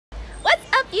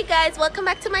You guys, welcome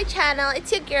back to my channel. It's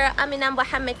your girl I'm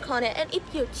Mohammed Kone, and if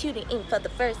you're tuning in for the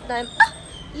first time,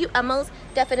 you are most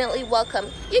definitely welcome.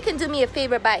 You can do me a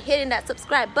favor by hitting that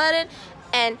subscribe button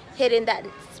and hitting that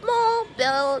small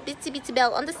bell, bitsy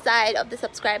bell on the side of the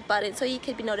subscribe button so you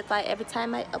can be notified every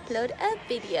time I upload a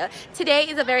video. Today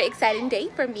is a very exciting day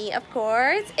for me, of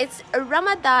course. It's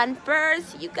Ramadan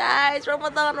first, you guys.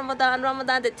 Ramadan,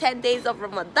 the 10 days of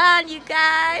Ramadan, you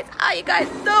guys. How you guys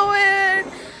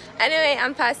doing? Anyway,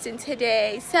 I'm fasting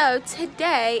today. So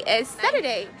today is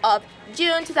Saturday of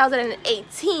June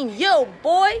 2018. Yo,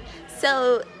 boy.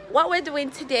 So what we're doing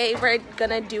today, we're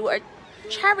gonna do a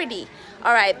charity.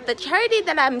 All right, the charity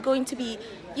that I'm going to be,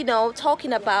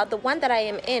 talking about, the one that I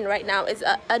am in right now, is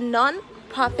a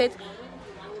non-making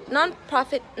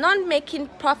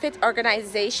profit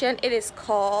organization. It is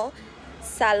called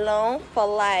Salon for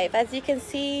Life. As you can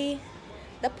see,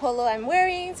 the polo I'm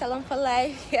wearing, Salon for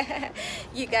Life.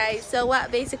 You guys, so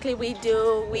what basically we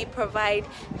do, we provide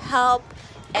help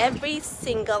every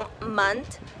single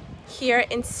month here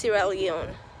in Sierra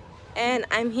Leone. And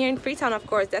I'm here in Freetown, of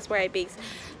course, that's where I base.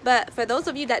 But for those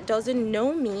of you that doesn't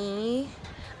know me,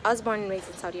 I was born and raised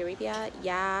in Saudi Arabia,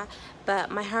 yeah,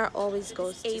 but my heart always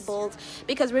goes disabled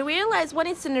because we realize when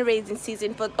it's in the raising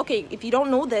season okay, if you don't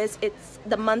know this, it's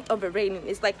the month of the rain.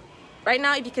 It's like right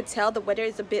now, if you could tell, the weather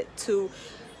is a bit too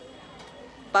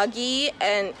buggy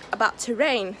and about to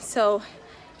rain, so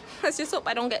let's just hope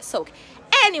I don't get soaked.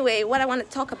 Anyway, what I want to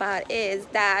talk about is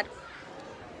that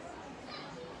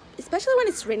especially when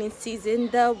it's raining season,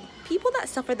 the people that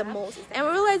suffer the most, and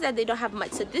we realize that they don't have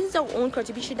much, so this is our own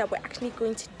contribution that we're actually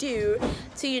going to do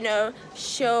to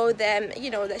show them,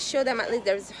 show them at least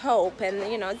there's hope. And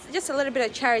it's just a little bit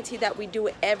of charity that we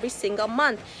do every single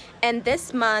month. And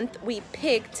this month we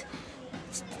picked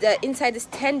inside this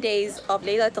 10 days of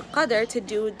Laylatul Qadr to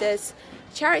do this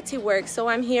charity work. So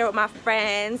I'm here with my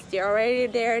friends. They're already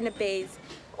there in the base.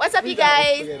 What's up, you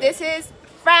guys? This is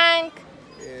Frank,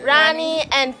 Rani,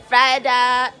 and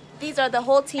Freda. These are the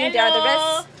whole team. They are the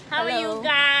rest. How are you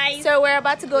guys? So we're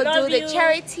about to go do the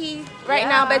charity right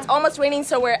now, but it's almost raining,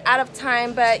 so we're out of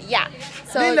time. But yeah,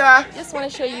 so just want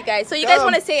to show you guys. So you guys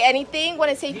want to say anything?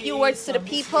 Want to say a few words to the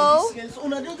people?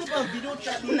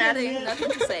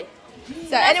 Nothing to say.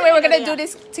 So anyway, we're gonna do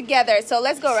this together. So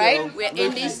let's go, right? We're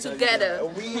in this together.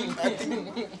 I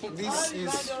think this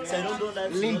is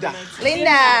Linda. Linda,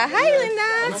 hi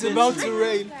Linda. It's about to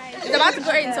rain. It's about to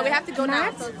rain, so we have to go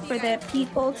now. For the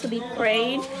people to be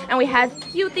prayed, and we have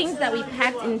few things that we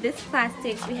packed in this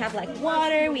plastics. We have like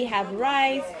water, we have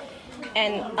rice,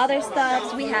 and other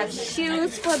stuff. We have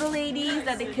shoes for the ladies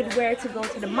that they could wear to go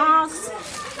to the mosque,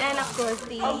 and of course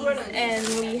these. And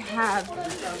we have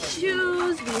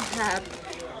shoes, we have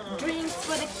drinks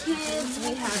for the kids,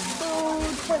 we have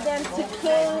food for them to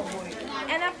cook,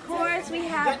 and of course we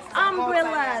have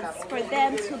umbrellas for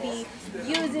them to be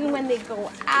using when they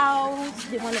go out,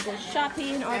 they want to go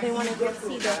shopping, or they want to go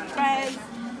see their friends.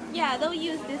 Yeah, they'll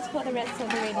use this for the rest of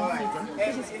the rainy season,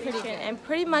 which is pretty good. And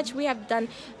pretty much we have done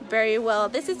very well.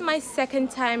 This is my second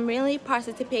time really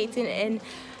participating in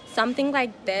something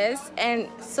like this, and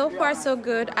so far so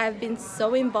good. I've been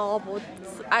so involved with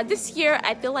this year.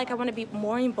 I feel like I want to be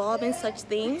more involved in such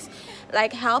things,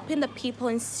 like helping the people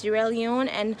in Sierra Leone,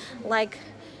 and like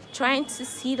trying to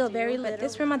see the very little.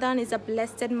 This Ramadan is a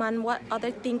blessed month. What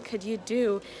other thing could you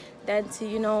do than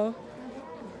to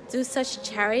do such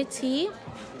charity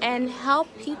and help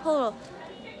people,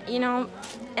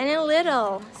 any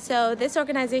little. So this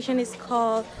organization is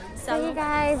called So you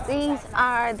guys, these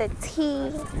are the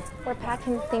tea. We're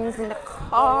packing things in the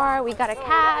car. We got a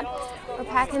cab. We're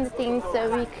packing the things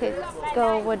so we could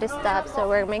go with the stuff. So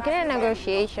we're making a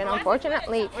negotiation.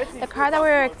 Unfortunately, the car that we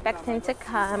were expecting to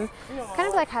come kind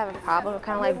of like having a problem,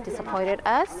 kind of like disappointed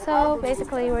us. So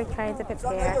basically we're trying to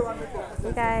prepare.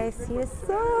 You guys see the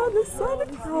sun. The sun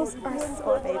and clouds are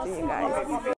so amazing, you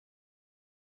guys.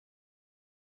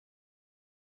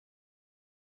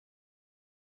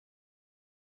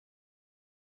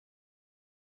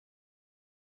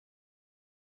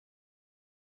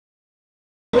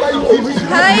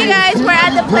 Hello you guys, we're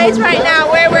at the place right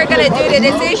now where we're gonna do the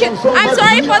decision. I'm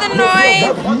sorry for the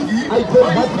noise.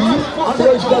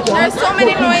 There's so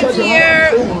many noise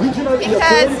here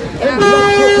because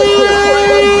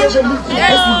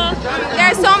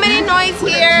there's so many noise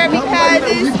here because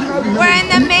we're in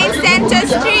the main center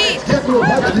street.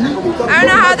 I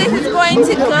don't know how this is going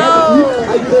to go.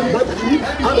 I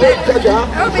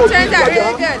hope it turns out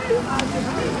really good.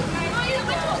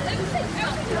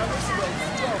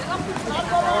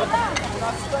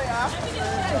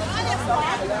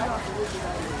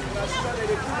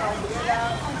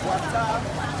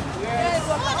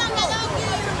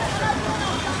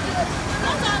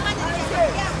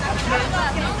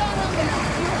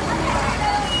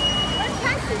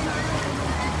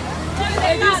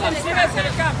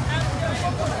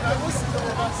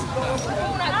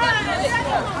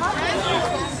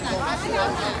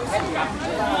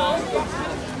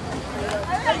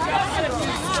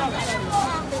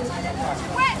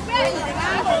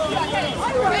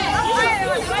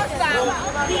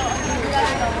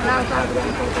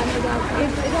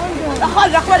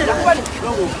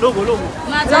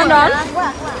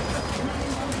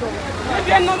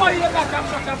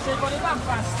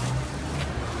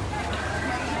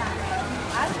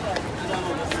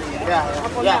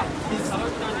 Yeah.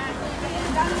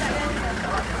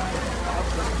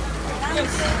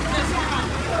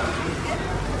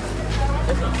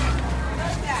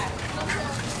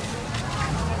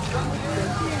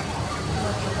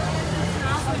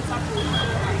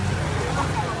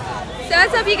 So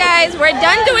what's up, you guys? We're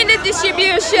done doing the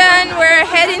distribution. We're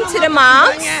heading to the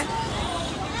mosque.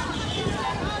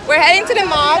 We're heading to the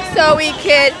mosque so we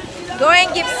could go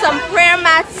and give some prayer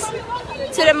mats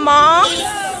to the mosque,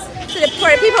 for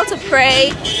the people to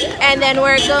pray, and then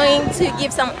we're going to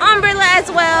give some umbrella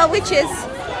as well, which is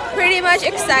pretty much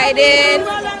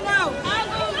exciting.